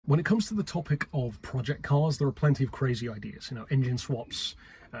When it comes to the topic of project cars, there are plenty of crazy ideas, you know, engine swaps,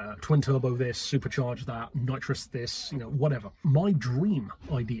 twin turbo this, supercharge that, nitrous this, you know, whatever. My dream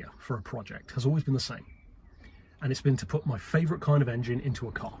idea for a project has always been the same. And it's been to put my favorite kind of engine into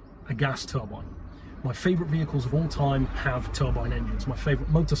a car, a gas turbine. My favorite vehicles of all time have turbine engines. My favorite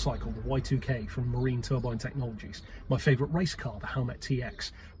motorcycle, the Y2K from Marine Turbine Technologies. My favorite race car, the Howmet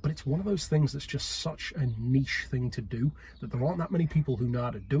TX. But it's one of those things that's just such a niche thing to do that there aren't that many people who know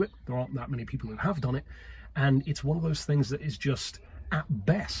how to do it. There aren't that many people who have done it. And it's one of those things that is just, at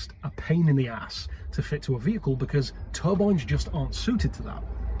best, a pain in the ass to fit to a vehicle because turbines just aren't suited to that.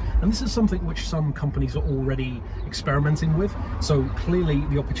 And this is something which some companies are already experimenting with, so clearly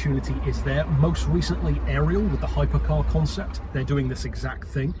the opportunity is there. Most recently, Ariel with the hypercar concept, they're doing this exact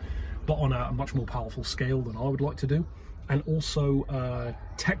thing, but on a much more powerful scale than I would like to do. And also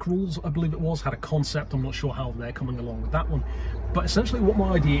Tech Rules, I believe it was, had a concept. I'm not sure how they're coming along with that one. But essentially what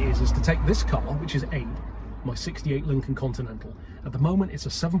my idea is to take this car, which is Abe, my 68 Lincoln Continental. At the moment it's a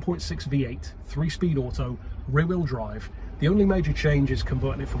 7.6 V8, 3-speed auto, rear-wheel drive. The only major change is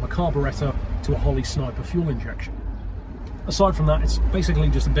converting it from a carburetor to a Holley Sniper fuel injection. Aside from that, it's basically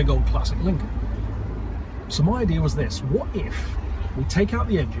just a big old classic Lincoln. So my idea was this: what if we take out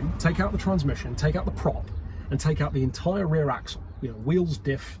the engine, take out the transmission, take out the prop, and take out the entire rear axle, you know, wheels,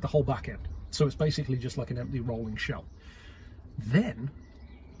 diff, the whole back end. So it's basically just like an empty rolling shell. Then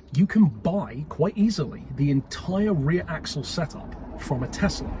you can buy quite easily the entire rear axle setup from a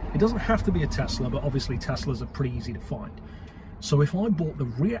Tesla. It doesn't have to be a Tesla, but obviously Teslas are pretty easy to find. So if I bought the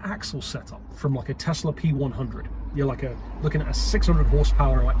rear axle setup from like a Tesla P100, you're looking at a 600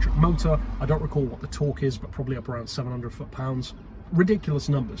 horsepower electric motor. I don't recall what the torque is, but probably up around 700 foot-pounds. Ridiculous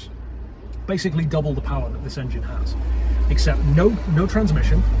numbers. Basically double the power that this engine has, except no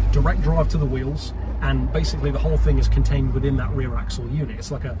transmission, direct drive to the wheels, and basically the whole thing is contained within that rear axle unit.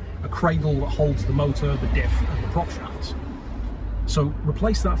 It's like a cradle that holds the motor, the diff, and the prop shafts. So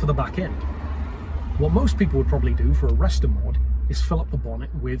replace that for the back end. What most people would probably do for a rester mod is fill up the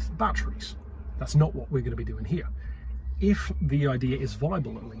bonnet with batteries. That's not what we're going to be doing here. If the idea is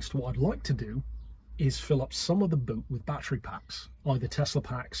viable, at least, what I'd like to do is fill up some of the boot with battery packs, either Tesla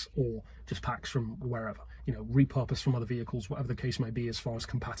packs or just packs from wherever, you know, repurposed from other vehicles, whatever the case may be as far as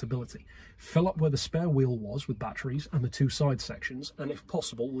compatibility. Fill up where the spare wheel was with batteries and the two side sections, and if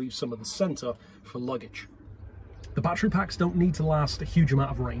possible, leave some of the center for luggage. The battery packs don't need to last a huge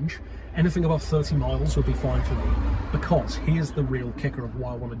amount of range. Anything above 30 miles will be fine for me, because here's the real kicker of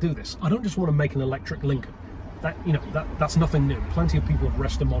why I want to do this. I don't just want to make an electric Lincoln. That's nothing new. Plenty of people have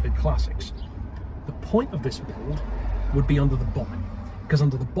rester modded classics. The point of this build would be under the bonnet, because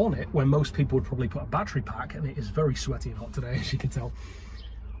under the bonnet, where most people would probably put a battery pack, and it is very sweaty and hot today, as you can tell,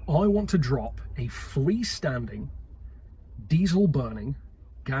 I want to drop a freestanding, diesel-burning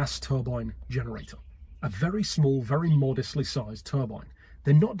gas turbine generator. A very small, very modestly sized turbine.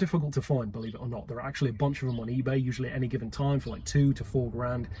 They're not difficult to find, believe it or not. There are actually a bunch of them on eBay, usually at any given time, for like $2 to $4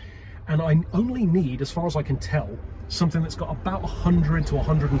 grand. And I only need, as far as I can tell, something that's got about 100 to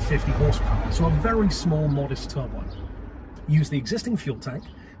 150 horsepower. So a very small, modest turbine. Use the existing fuel tank,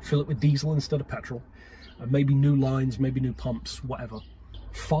 fill it with diesel instead of petrol, maybe new lines, maybe new pumps, whatever.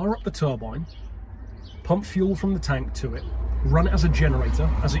 Fire up the turbine, pump fuel from the tank to it, run it as a generator,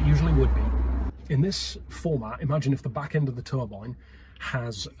 as it usually would be. In this format, imagine if the back end of the turbine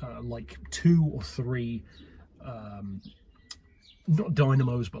has like 2 or 3, not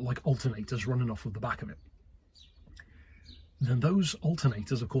dynamos, but like alternators running off of the back of it. Then those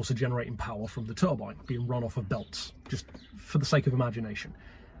alternators, of course, are generating power from the turbine, being run off of belts, just for the sake of imagination.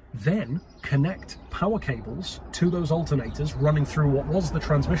 Then connect power cables to those alternators running through what was the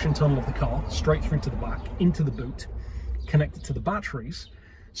transmission tunnel of the car, straight through to the back, into the boot, connect it to the batteries,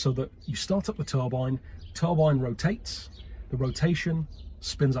 so that you start up the turbine rotates, the rotation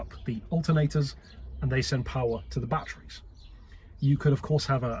spins up the alternators, and they send power to the batteries. You could, of course,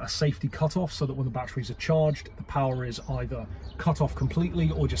 have a safety cutoff so that when the batteries are charged, the power is either cut off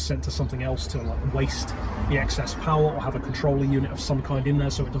completely or just sent to something else to like waste the excess power, or have a controller unit of some kind in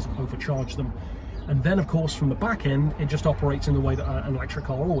there so it doesn't overcharge them. And then, of course, from the back end, it just operates in the way that an electric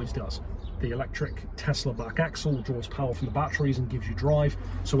car always does. The electric Tesla back axle draws power from the batteries and gives you drive.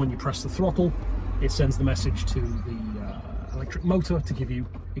 So when you press the throttle, it sends the message to the electric motor to give you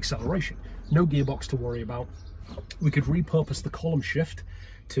acceleration. No gearbox to worry about. We could repurpose the column shift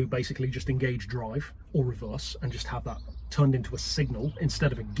to basically just engage drive or reverse and just have that turned into a signal.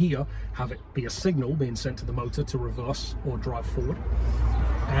 Instead of a gear, have it be a signal being sent to the motor to reverse or drive forward.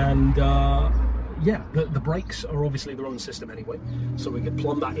 And yeah, the brakes are obviously their own system anyway, so we could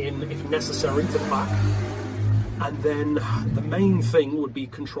plumb that in if necessary to the back. And then the main thing would be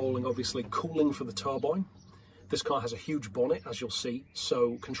controlling, obviously, cooling for the turbine. This car has a huge bonnet, as you'll see,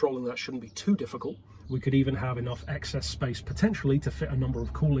 so controlling that shouldn't be too difficult. We could even have enough excess space potentially to fit a number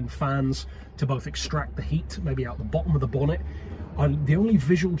of cooling fans to both extract the heat, maybe out the bottom of the bonnet. The only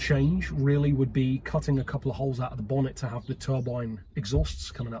visual change really would be cutting a couple of holes out of the bonnet to have the turbine exhausts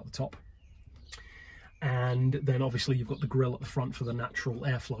coming out the top. And then obviously you've got the grille at the front for the natural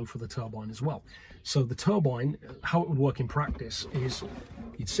airflow for the turbine as well. So the turbine, how it would work in practice is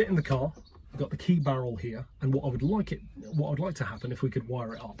you'd sit in the car, you've got the key barrel here, and what I'd like to happen if we could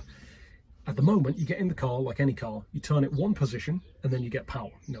wire it up. At the moment, you get in the car, like any car, you turn it one position and then you get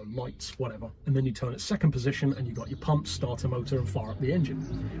power, you know, lights, whatever. And then you turn it second position and you've got your pumps, starter motor and fire up the engine.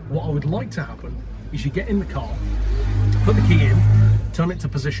 What I would like to happen is you get in the car, put the key in, turn it to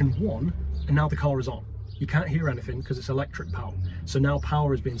position 1, and now the car is on. You can't hear anything because it's electric power. So now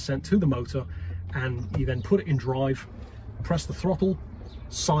power is being sent to the motor, and you then put it in drive, press the throttle,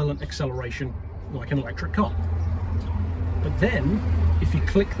 silent acceleration like an electric car. But then, if you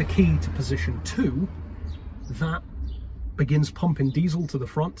click the key to position 2, that begins pumping diesel to the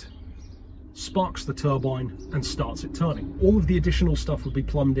front, sparks the turbine, and starts it turning. All of the additional stuff would be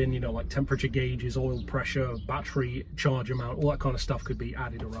plumbed in, you know, like temperature gauges, oil pressure, battery charge amount, all that kind of stuff could be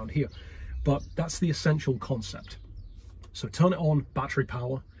added around here. But that's the essential concept. So turn it on, battery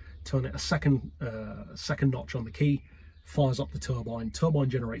power, turn it a second notch on the key, fires up the turbine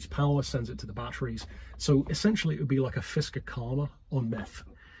generates power, sends it to the batteries. So essentially it would be like a Fisker Karma on meth.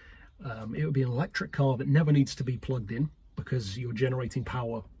 It would be an electric car that never needs to be plugged in because you're generating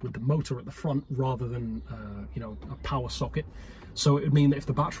power with the motor at the front rather than you know, a power socket. So it would mean that if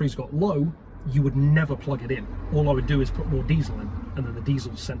the batteries got low, you would never plug it in. All I would do is put more diesel in, and then the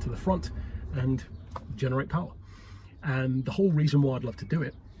diesel is sent to the front and generate power. And the whole reason why I'd love to do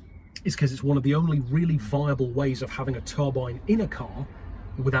it is because it's one of the only really viable ways of having a turbine in a car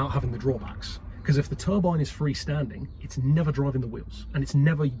without having the drawbacks. Because if the turbine is freestanding, it's never driving the wheels, and it's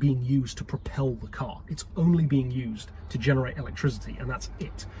never being used to propel the car. It's only being used to generate electricity, and that's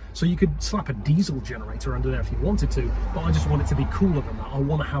it. So you could slap a diesel generator under there if you wanted to, but I just want it to be cooler than that. I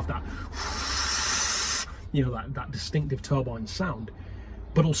want to have that, you know, that distinctive turbine sound,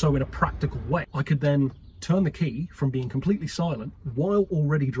 but also in a practical way. I could then turn the key from being completely silent while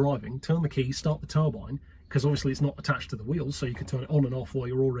already driving, turn the key, start the turbine, because obviously it's not attached to the wheels, so you can turn it on and off while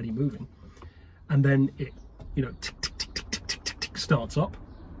you're already moving. And then it, you know, tick, tick, tick, tick, tick, tick, tick, tick, starts up,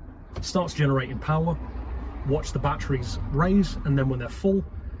 starts generating power, watch the batteries raise, and then when they're full,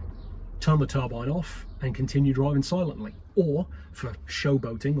 turn the turbine off and continue driving silently. Or for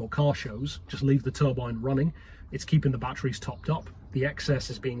showboating or car shows, just leave the turbine running. It's keeping the batteries topped up. The excess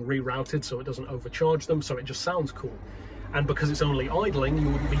is being rerouted so it doesn't overcharge them, so it just sounds cool. And because it's only idling, you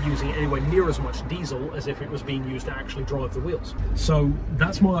wouldn't be using it anywhere near as much diesel as if it was being used to actually drive the wheels. So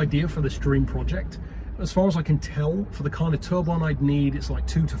that's my idea for this dream project. As far as I can tell, for the kind of turbine I'd need, it's like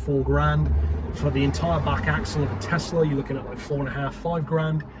 2 to 4 grand. For the entire back axle of a Tesla, you're looking at like 4.5, 5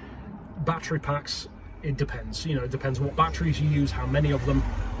 grand. Battery packs, it depends. You know, it depends what batteries you use, how many of them.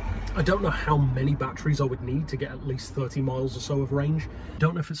 I don't know how many batteries I would need to get at least 30 miles or so of range.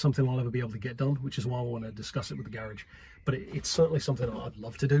 Don't know if it's something I'll ever be able to get done, which is why I want to discuss it with the garage. But it's certainly something I'd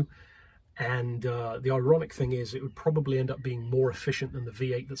love to do. And the ironic thing is it would probably end up being more efficient than the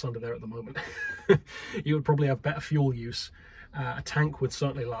V8 that's under there at the moment. You would probably have better fuel use. A tank would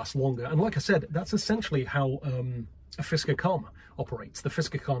certainly last longer. And like I said, that's essentially how a Fisker Karma operates. The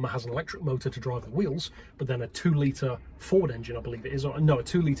Fisker Karma has an electric motor to drive the wheels, but then a 2-litre Ford engine, I believe it is, or no, a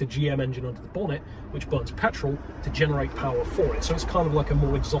 2-litre GM engine under the bonnet, which burns petrol to generate power for it. So it's kind of like a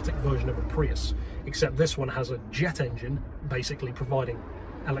more exotic version of a Prius, except this one has a jet engine, basically providing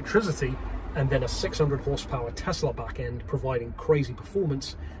electricity, and then a 600 horsepower Tesla back end providing crazy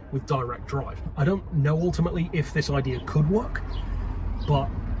performance with direct drive. I don't know ultimately if this idea could work, but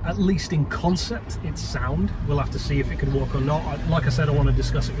at least in concept, it's sound. We'll have to see if it can work or not. Like I said, I want to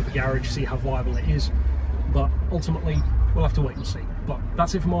discuss it with the garage, see how viable it is, but ultimately we'll have to wait and see. But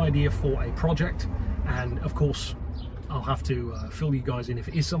that's it for my idea for a project, and of course I'll have to fill you guys in if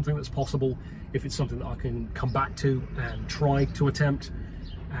it is something that's possible, if it's something that I can come back to and try to attempt,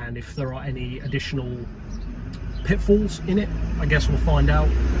 and if there are any additional pitfalls in it, I guess we'll find out.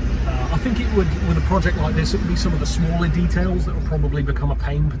 I think it would, with a project like this, it would be some of the smaller details that will probably become a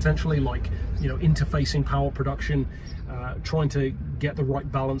pain potentially, like, you know, interfacing power production, trying to get the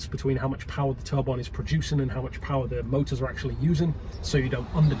right balance between how much power the turbine is producing and how much power the motors are actually using, so you don't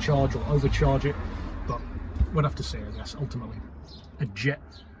undercharge or overcharge it. But we'll have to see, I guess, ultimately. A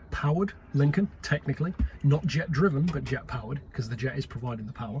jet-powered Lincoln, technically. Not jet-driven, but jet-powered, because the jet is providing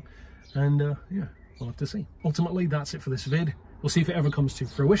the power. And, yeah. we'll have to see. Ultimately, that's it for this vid. We'll see if it ever comes to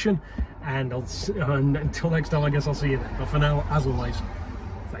fruition, and until next time, I guess I'll see you then. But for now, as always,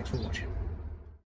 thanks for watching.